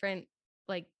the different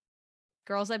like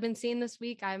girls I've been seeing this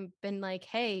week, I've been like,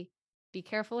 hey, be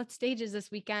careful at stages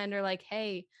this weekend, or like,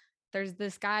 hey, there's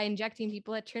this guy injecting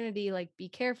people at Trinity, like be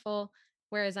careful.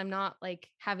 Whereas I'm not like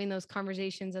having those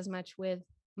conversations as much with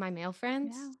my male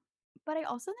friends. Yeah. But I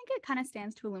also think it kind of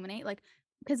stands to illuminate, like,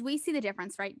 because we see the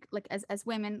difference, right? Like as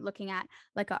women looking at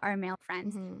like our male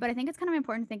friends. But I think it's kind of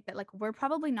important to think that like we're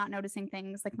probably not noticing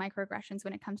things like microaggressions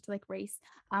when it comes to like race,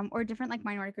 or different like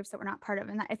minority groups that we're not part of.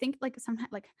 And that, I think like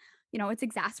sometimes like, it's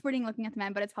exasperating looking at the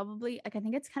men, but it's probably like, I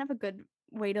think it's kind of a good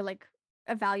way to like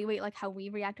evaluate like how we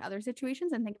react to other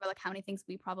situations and think about like how many things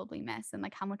we probably miss and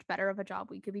like how much better of a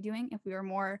job we could be doing if we were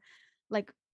more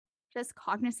like just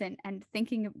cognizant and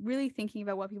really thinking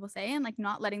about what people say and like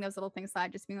not letting those little things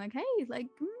slide, just being like, hey, like,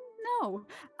 no,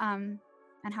 and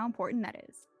how important that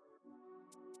is.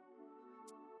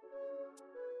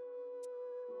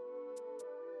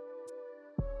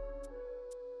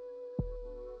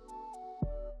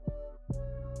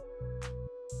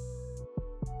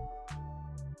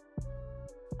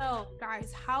 So,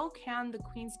 guys, how can the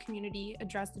Queens community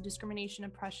address the discrimination,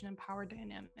 oppression, and power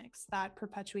dynamics that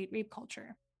perpetuate rape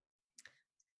culture?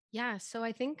 Yeah, so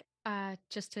I think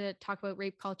just to talk about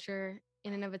rape culture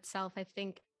in and of itself, I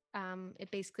think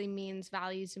it basically means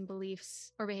values and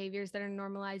beliefs or behaviors that are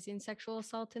normalizing sexual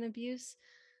assault and abuse.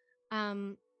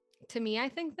 Um, to me, I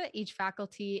think that each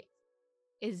faculty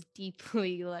is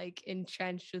deeply like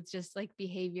entrenched with just like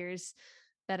behaviors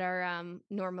that are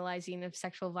normalizing of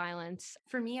sexual violence.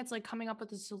 For me, it's like coming up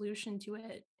with a solution to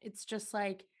it. It's just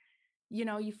like,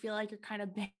 you feel like you're kind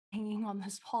of banging on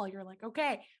this wall. You're like,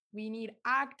 okay, we need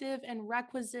active and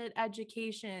requisite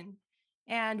education.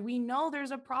 And we know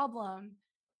there's a problem,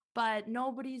 but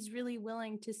nobody's really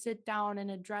willing to sit down and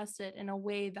address it in a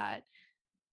way that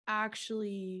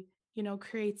actually,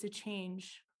 creates a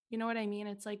change. You know what I mean?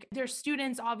 It's like there's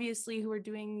students obviously who are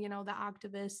doing, the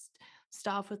activist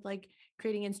stuff with like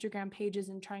creating Instagram pages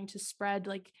and trying to spread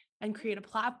like and create a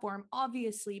platform,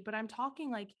 obviously. But I'm talking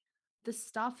like the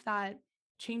stuff that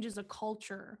changes a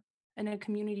culture and a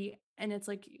community. And it's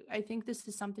like, I think this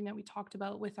is something that we talked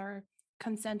about with our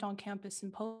consent on campus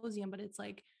symposium, but it's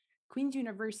like Queen's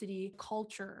University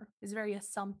culture is very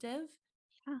assumptive.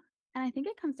 Yeah. And I think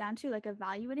it comes down to like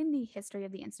evaluating the history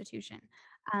of the institution.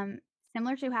 Um,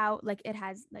 Similar to how like it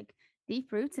has like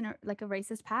deep roots in like a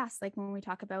racist past. Like when we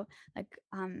talk about like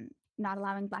not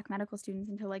allowing Black medical students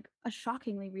until like a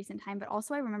shockingly recent time. But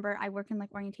also I remember I work in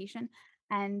like orientation,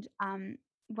 and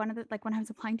one of the like when I was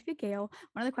applying to be a Gale,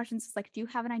 one of the questions was like, do you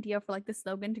have an idea for like the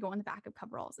slogan to go on the back of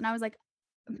coveralls? And I was like,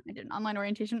 I did an online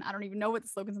orientation. I don't even know what the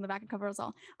slogans on the back of coveralls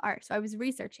all are. So I was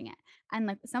researching it. And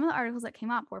like some of the articles that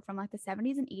came up were from like the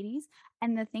 70s and 80s.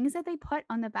 And the things that they put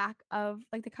on the back of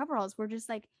like the coveralls were just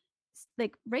like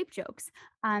rape jokes.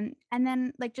 And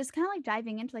then like just kind of like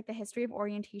diving into like the history of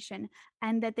orientation,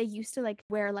 and that they used to like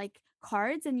wear like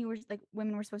cards, and you were like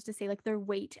women were supposed to say like their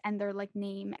weight and their like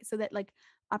name, so that like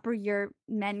upper year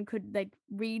men could like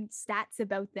read stats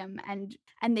about them, and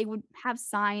they would have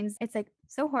signs. It's like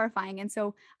so horrifying. And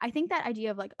so I think that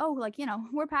idea of like, oh, like,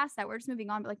 we're past that, we're just moving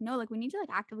on. But like, no, like we need to like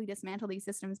actively dismantle these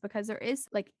systems, because there is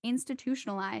like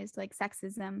institutionalized like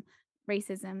sexism,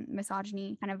 racism,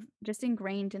 misogyny kind of just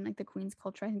ingrained in like the Queen's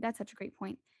culture. I think that's such a great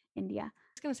point, India.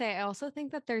 I was going to say, I also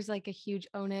think that there's like a huge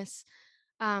onus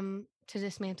to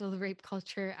dismantle the rape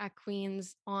culture at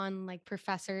Queen's on like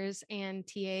professors and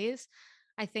TAs.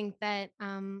 I think that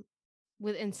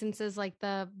with instances like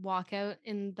the walkout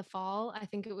in the fall, I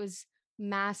think it was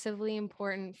massively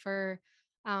important for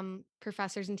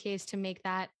professors and TAs to make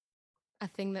that a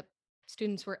thing that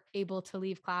students were able to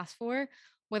leave class for,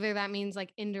 whether that means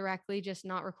like indirectly just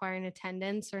not requiring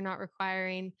attendance or not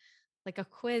requiring like a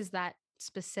quiz that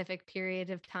specific period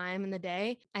of time in the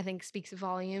day. I think speaks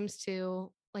volumes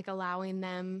to like allowing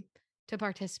them to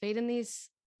participate in these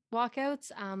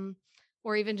walkouts,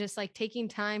 or even just like taking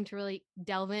time to really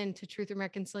delve into Truth and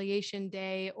Reconciliation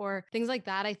Day or things like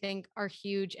that. I think are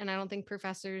huge. And I don't think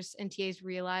professors and TAs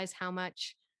realize how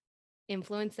much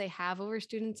influence they have over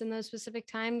students in those specific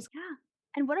times. Yeah.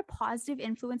 And what a positive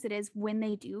influence it is when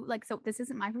they do. Like, so this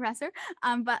isn't my professor,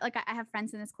 but like I have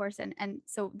friends in this course, and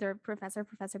so their Professor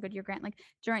Goodyear Grant, like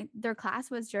during their class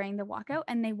was during the walkout,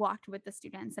 and they walked with the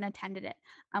students and attended it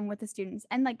with the students.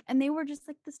 And like, and they were just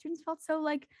like, the students felt so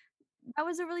like that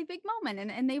was a really big moment,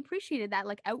 and they appreciated that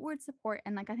like outward support.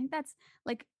 And like I think that's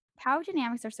like power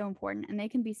dynamics are so important, and they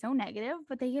can be so negative,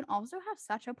 but they can also have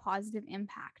such a positive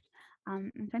impact. I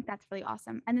think that's really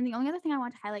awesome. And then the only other thing I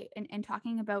want to highlight in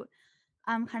talking about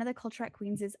kind of the culture at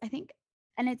Queen's is I think,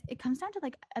 and it comes down to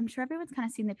like, I'm sure everyone's kind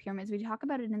of seen the pyramids. We talk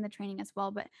about it in the training as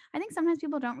well, but I think sometimes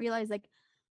people don't realize like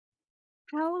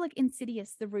how like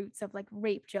insidious the roots of like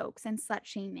rape jokes and slut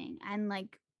shaming and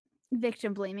like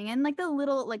victim blaming and like the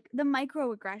little like the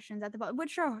microaggressions at the bottom,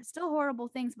 which are still horrible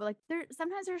things, but like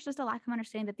there's just a lack of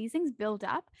understanding that these things build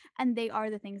up, and they are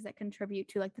the things that contribute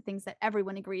to like the things that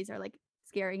everyone agrees are like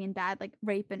scary and bad, like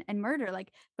rape and murder.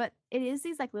 Like, but it is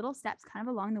these like little steps kind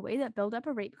of along the way that build up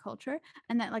a rape culture,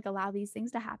 and that like allow these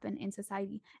things to happen in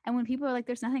society. And when people are like,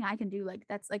 there's nothing I can do, like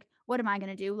that's like, what am I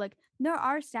going to do? Like there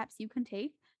are steps you can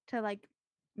take to like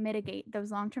mitigate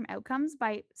those long-term outcomes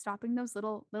by stopping those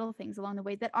little things along the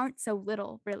way that aren't so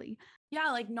little, really.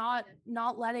 Yeah, like not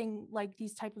letting like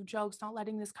these type of jokes, not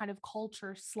letting this kind of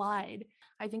culture slide.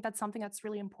 I think that's something that's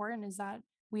really important, is that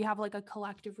we have like a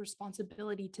collective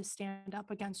responsibility to stand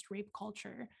up against rape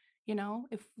culture.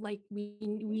 If like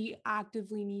we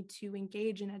actively need to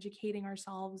engage in educating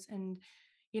ourselves, and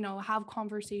have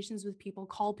conversations with people,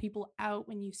 call people out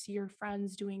when you see your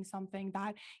friends doing something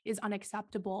that is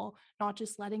unacceptable, not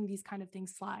just letting these kind of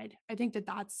things slide. I think that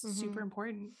that's super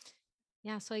important.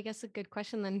 Yeah. So I guess a good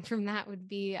question then from that would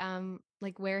be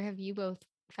like, where have you both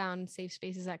found safe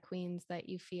spaces at Queen's that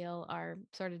you feel are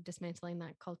sort of dismantling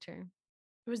that culture?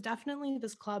 It was definitely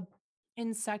this club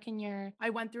in second year. I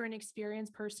went through an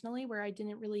experience personally where I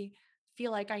didn't really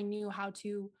feel like I knew how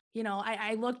to,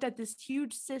 I looked at this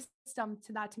huge system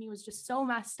to me was just so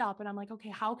messed up. And I'm like, okay,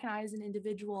 how can I as an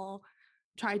individual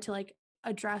try to like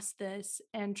address this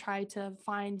and try to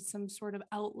find some sort of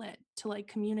outlet to like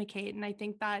communicate? And I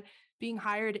think that being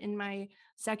hired in my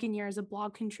second year as a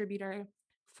blog contributor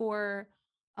for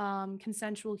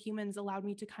Consensual Humans allowed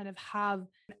me to kind of have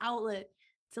an outlet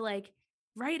to like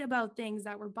write about things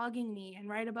that were bugging me, and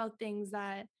write about things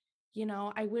that,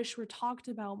 I wish were talked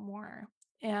about more.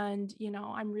 And,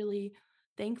 I'm really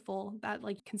thankful that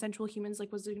like Consensual Humans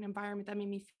like was an environment that made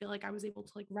me feel like I was able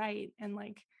to like write and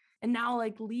now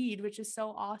like lead, which is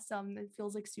so awesome. It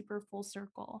feels like super full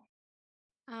circle.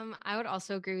 I would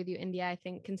also agree with you, India. I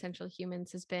think Consensual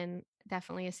Humans has been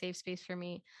definitely a safe space for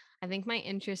me. I think my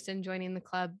interest in joining the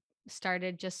club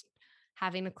started just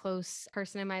having a close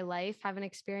person in my life have an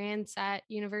experience at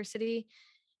university.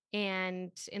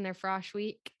 and in their frosh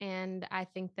week. And I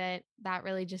think that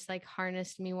really just like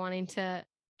harnessed me wanting to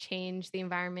change the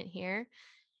environment here.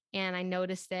 And I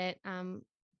noticed it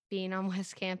being on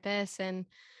West Campus and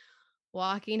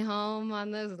walking home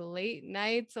on those late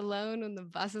nights alone when the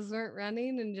buses weren't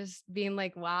running, and just being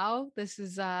like, wow, this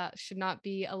is should not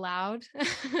be allowed.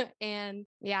 And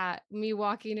yeah, me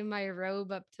walking in my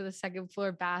robe up to the second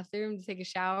floor bathroom to take a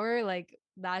shower, like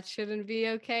that shouldn't be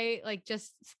okay. Like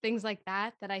just things like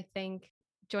that I think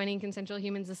joining Consensual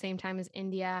Humans the same time as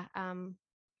India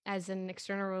as an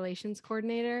external relations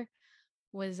coordinator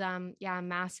was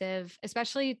massive,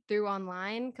 especially through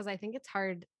online, because I think it's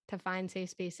hard to find safe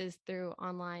spaces through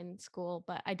online school,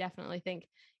 but I definitely think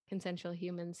Consensual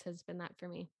Humans has been that for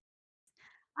me.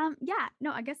 Yeah,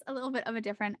 no, I guess a little bit of a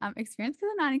different experience because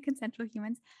I'm not in consensual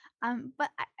humans. But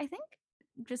I think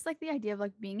just like the idea of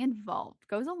like being involved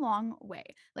goes a long way.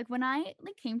 Like when I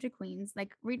like came to Queens,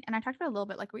 like read, and I talked about it a little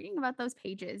bit, like reading about those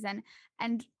pages, and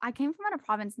I came from out of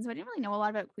province, and so I didn't really know a lot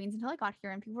about Queens until I got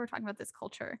here, and people were talking about this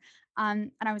culture.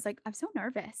 And I was like, I'm so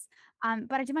nervous.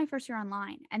 But I did my first year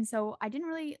online, and so I didn't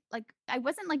really like, I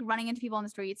wasn't like running into people on the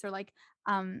streets or like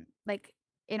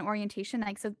in orientation.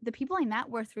 Like so, the people I met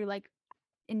were through like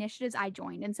initiatives I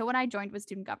joined. And so what I joined was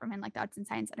student government, like the Arts and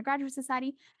Science Undergraduate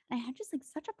Society. And I had just like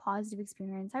such a positive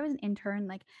experience. I was an intern,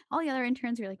 like all the other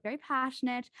interns were like very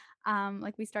passionate.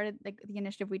 Like we started like the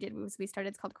initiative we did was we started,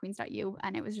 it's called queens.u,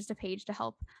 and it was just a page to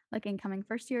help like incoming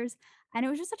first years. And it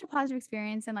was just such a positive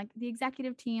experience. And like the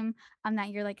executive team that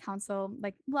year, like council,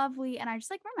 like lovely. And I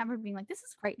just like remember being like, this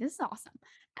is great, this is awesome.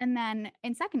 And then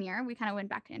in second year, we kind of went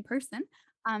back to in person.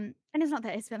 And it's not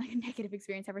that it's been like a negative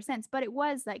experience ever since, but it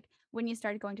was like when you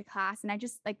started going to class, and I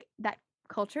just like that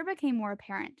culture became more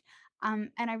apparent.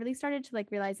 And I really started to like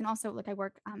realize, and also like I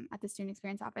work at the student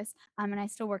experience office, and I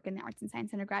still work in the Arts and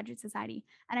Science Undergraduate Society,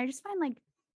 and I just find like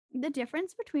the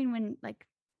difference between when like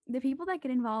the people that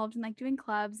get involved in like doing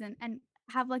clubs and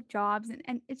have like jobs,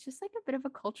 and it's just like a bit of a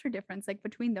culture difference like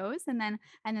between those, and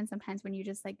then sometimes when you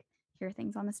just like hear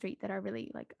things on the street that are really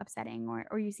like upsetting,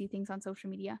 or you see things on social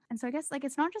media. And so I guess like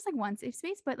it's not just like one safe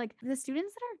space, but like the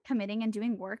students that are committing and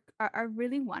doing work are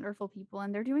really wonderful people,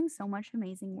 and they're doing so much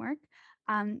amazing work.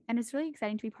 And it's really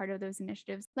exciting to be part of those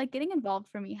initiatives. Like getting involved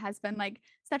for me has been like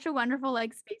such a wonderful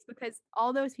like space because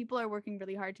all those people are working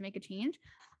really hard to make a change.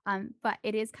 But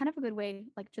it is kind of a good way,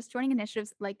 like just joining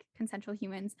initiatives like Consensual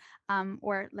Humans,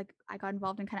 or like I got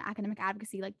involved in kind of academic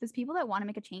advocacy. Like those people that want to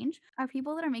make a change are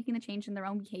people that are making the change in their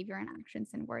own behavior and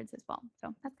actions and words as well.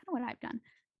 So that's kind of what I've done.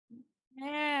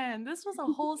 Man, this was a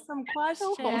wholesome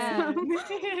So question. Yeah,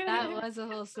 wholesome. that was a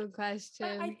wholesome But I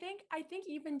question. think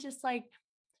even just like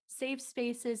safe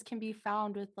spaces can be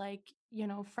found with like,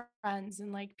 friends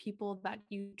and like people that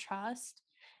you trust.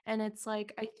 And it's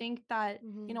like I think that,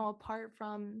 Mhm. apart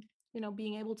from,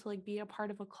 being able to like be a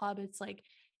part of a club, it's like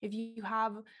if you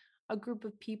have a group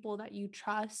of people that you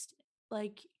trust,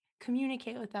 like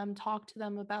communicate with them, talk to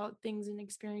them about things and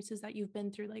experiences that you've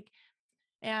been through, like.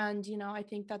 And, I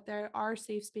think that there are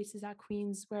safe spaces at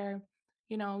Queens where,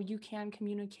 you can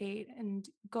communicate and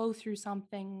go through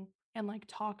something and like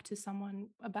talk to someone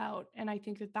about. And I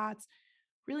think that that's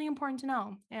really important to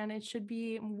know. And it should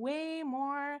be way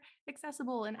more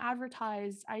accessible and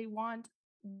advertised. I want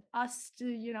us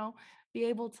to, be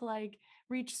able to like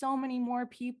reach so many more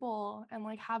people and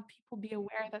like have people be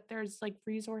aware that there's like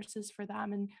resources for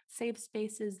them and safe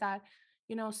spaces that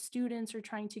students are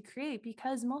trying to create,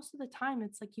 because most of the time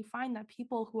it's like you find that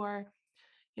people who are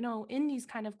in these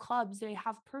kind of clubs, they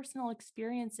have personal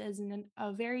experiences and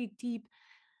a very deep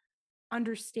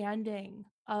understanding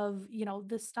of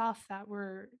the stuff that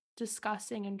we're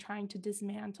discussing and trying to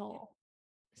dismantle.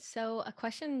 So, a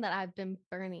question that I've been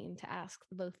burning to ask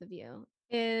the both of you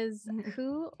is,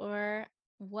 who or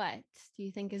what do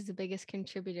you think is the biggest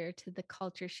contributor to the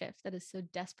culture shift that is so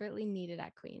desperately needed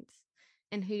at Queens?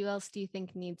 And who else do you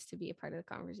think needs to be a part of the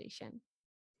conversation?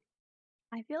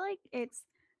 I feel like it's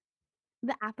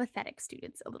the apathetic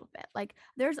students a little bit. Like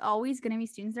there's always going to be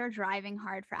students that are driving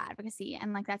hard for advocacy,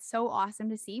 and like that's so awesome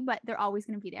to see, but they're always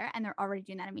going to be there, and they're already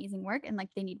doing that amazing work, and like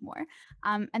they need more.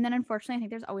 And then unfortunately I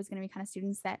think there's always going to be kind of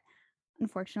students that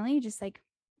unfortunately just like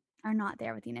are not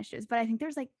there with the initiatives. But I think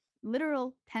there's like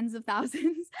literal tens of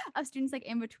thousands of students like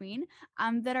in between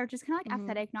that are just kind of like Mhm.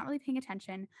 apathetic, not really paying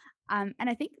attention. And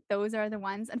I think those are the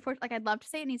ones, unfortunately, like I'd love to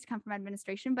say it needs to come from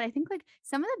administration, but I think like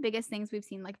some of the biggest things we've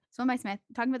seen, like Swim by Smith,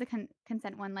 talking about the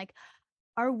consent one, like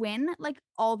our win, like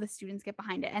all the students get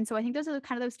behind it. And so I think those are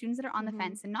kind of those students that are on the Mhm.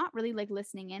 fence and not really like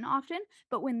listening in often,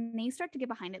 but when they start to get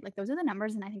behind it, like those are the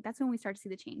numbers. And I think that's when we start to see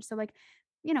the change. So like,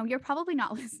 you know, you're probably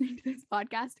not listening to this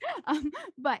podcast.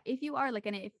 But if you are like,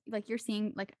 and if like you're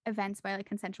seeing like events by like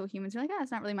consensual humans, you're like, oh,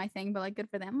 it's not really my thing, but like good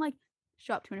for them. Like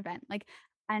show up to an event, like,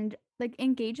 and like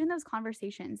engage in those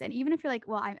conversations. And even if you're like,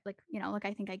 well, I like, you know, like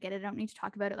I think I get it, I don't need to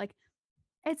talk about it. Like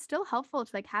it's still helpful to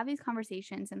like have these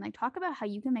conversations and like talk about how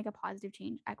you can make a positive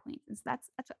change at Queens. And so that's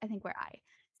what I think where I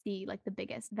see like the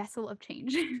biggest vessel of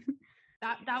change.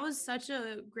 That was such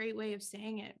a great way of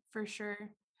saying it, for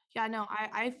sure. Yeah, no,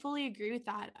 I fully agree with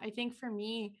that. I think for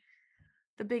me,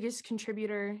 the biggest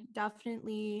contributor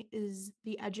definitely is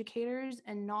the educators,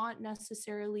 and not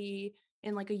necessarily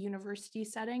in like a university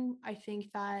setting. I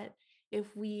think that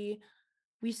if we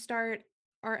start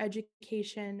our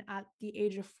education at the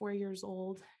age of 4 years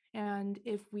old, and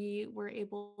if we were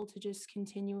able to just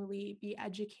continually be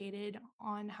educated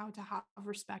on how to have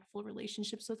respectful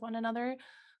relationships with one another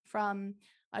from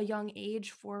a young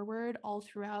age forward all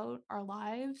throughout our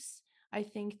lives, I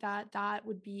think that that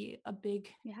would be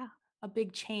Yeah, a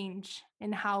big change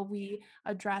in how we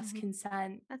address Mhm.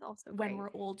 consent that's also when great.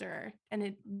 we're older, and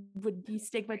it would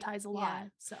destigmatize a lot. Yeah.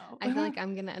 So I feel like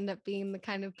I'm gonna end up being the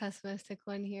kind of pessimistic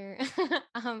one here.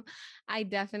 I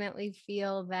definitely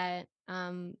feel that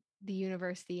the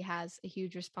university has a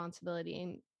huge responsibility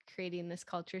in creating this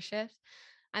culture shift.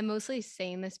 I'm mostly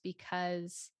saying this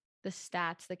because the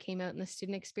stats that came out in the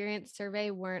student experience survey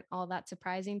weren't all that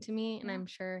surprising to me, and Yeah. I'm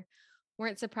sure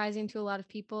weren't surprising to a lot of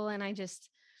people. And I just,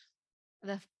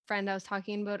 the friend I was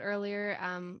talking about earlier,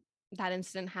 that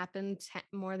incident happened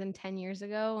more than 10 years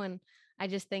ago, and I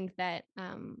just think that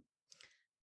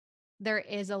there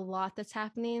is a lot that's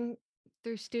happening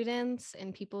through students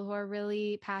and people who are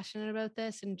really passionate about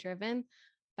this and driven.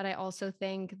 But I also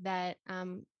think that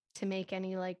to make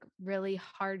any like really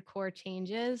hardcore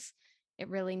changes, it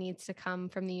really needs to come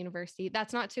from the university.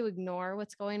 That's not to ignore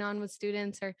what's going on with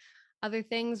students or other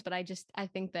things, but I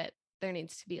think that there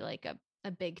needs to be like a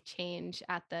big change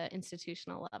at the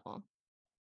institutional level.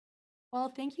 well,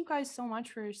 thank you guys so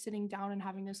much for sitting down and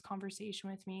having this conversation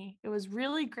with me. It was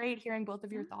really great hearing both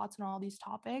of your thoughts on all these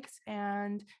topics.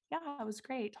 And yeah, it was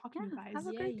great talking to you Yeah, guys. have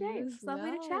a Yeah, great day. you It as was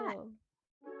lovely to chat. well.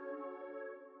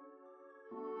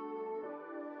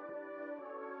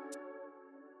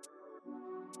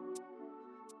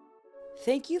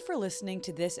 Thank you for listening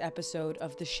to this episode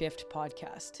of the Shift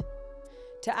podcast.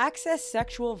 To access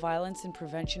sexual violence and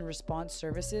prevention response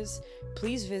services,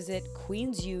 please visit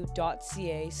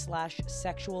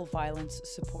queensu.ca/sexual violence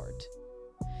support.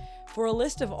 For a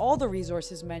list of all the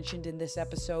resources mentioned in this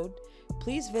episode,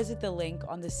 please visit the link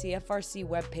on the CFRC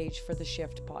webpage for the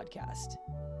Shift podcast.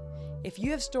 If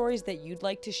you have stories that you'd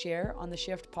like to share on the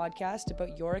Shift podcast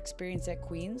about your experience at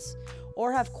Queen's,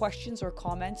 or have questions or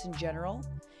comments in general,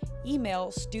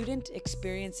 email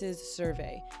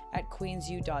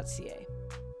studentexperiencessurvey@queensu.ca.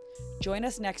 Join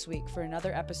us next week for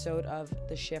another episode of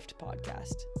the Shift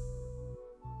podcast.